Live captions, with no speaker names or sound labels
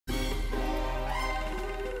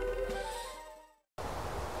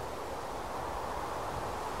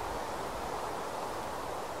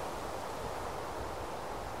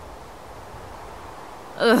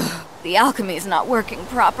Ugh, the alchemy's not working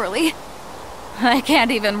properly. I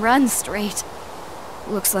can't even run straight.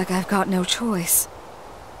 Looks like I've got no choice.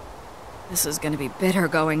 This is gonna be bitter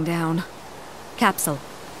going down. Capsule.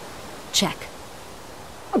 Check.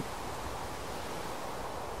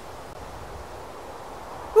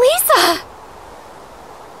 Lisa!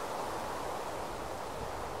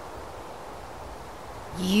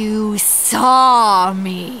 You saw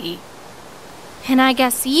me. And I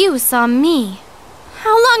guess you saw me.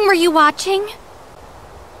 How long were you watching?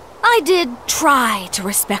 I did try to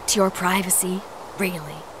respect your privacy,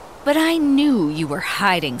 really. But I knew you were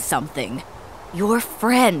hiding something. You're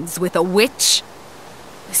friends with a witch?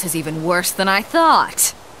 This is even worse than I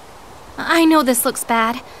thought. I know this looks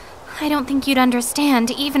bad. I don't think you'd understand,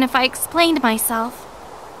 even if I explained myself.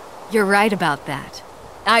 You're right about that.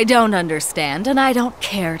 I don't understand, and I don't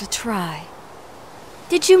care to try.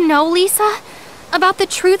 Did you know, Lisa, about the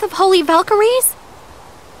truth of Holy Valkyries?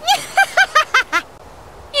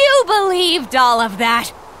 You believed all of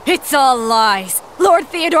that? It's all lies. Lord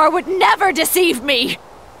Theodore would never deceive me!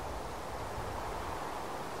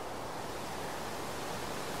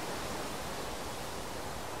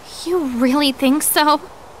 You really think so?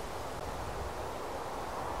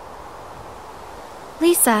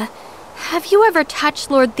 Lisa, have you ever touched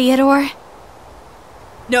Lord Theodore?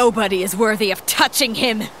 Nobody is worthy of touching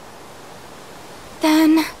him!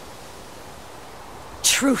 Then...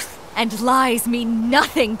 Truth and lies mean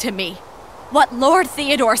nothing to me. What Lord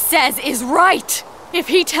Theodore says is right. If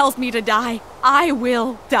he tells me to die, I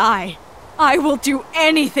will die. I will do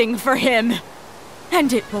anything for him.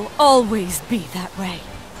 And it will always be that way.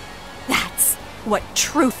 That's what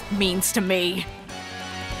truth means to me.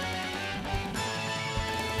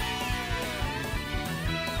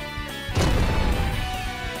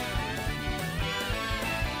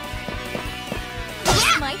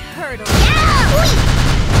 This might hurt a little.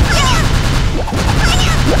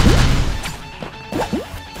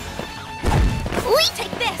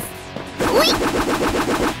 Take this!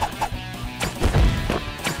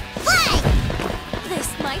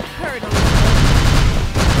 This might hurt a little.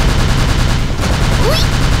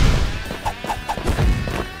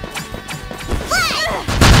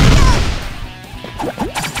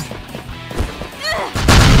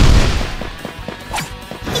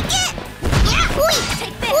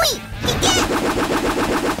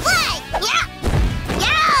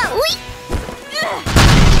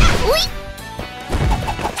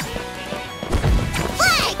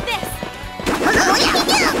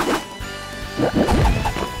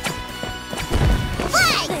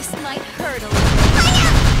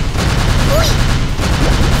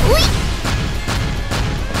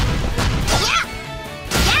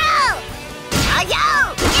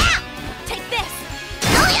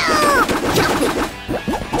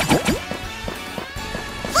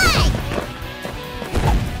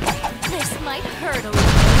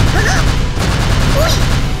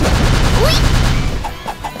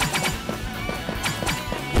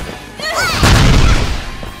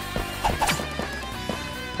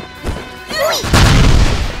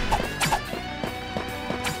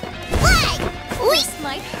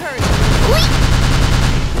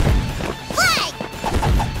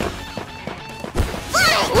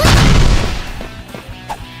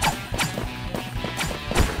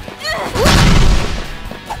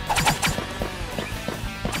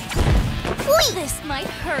 This might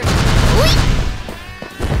hurt.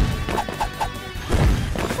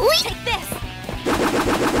 Take this!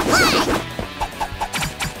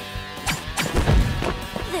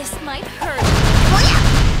 This might hurt.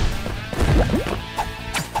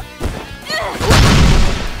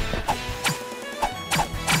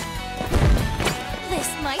 This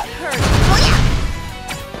might hurt.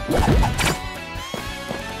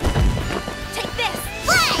 Take this!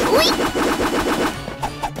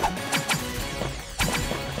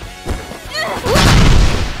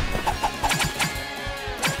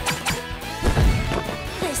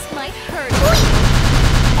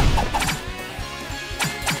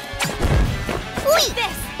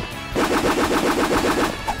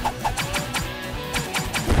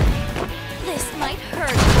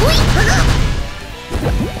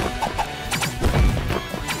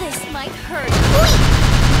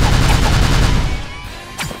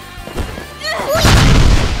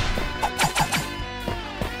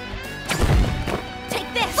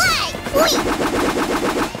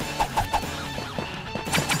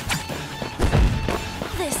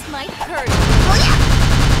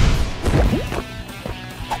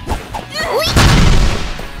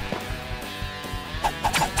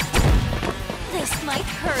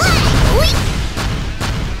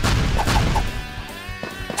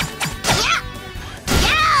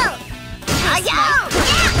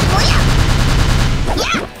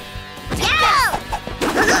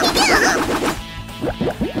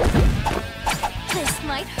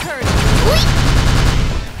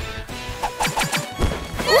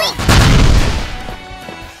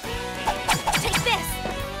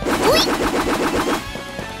 Take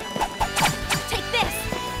this!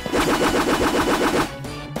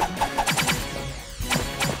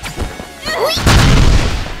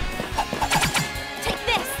 Take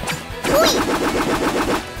this!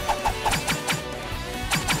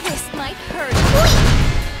 This might hurt.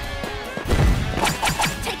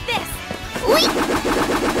 Take this!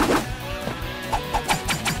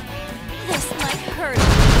 This might hurt.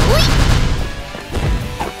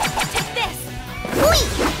 Take this!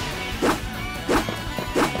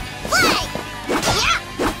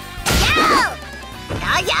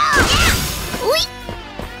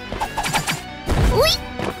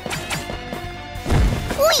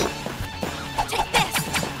 Take this!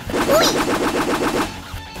 Take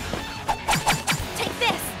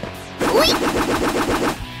this!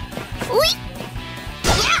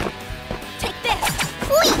 Take this!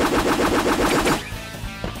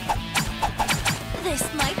 This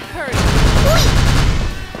might hurt.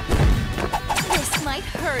 This might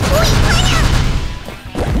hurt.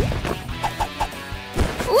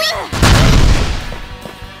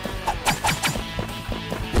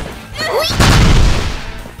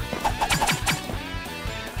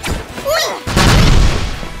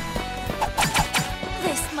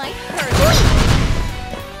 This might hurt.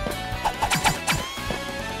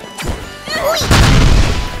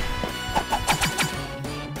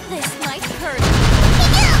 This might hurt.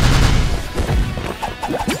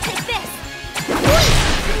 Take this!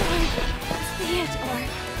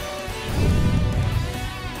 Theodore.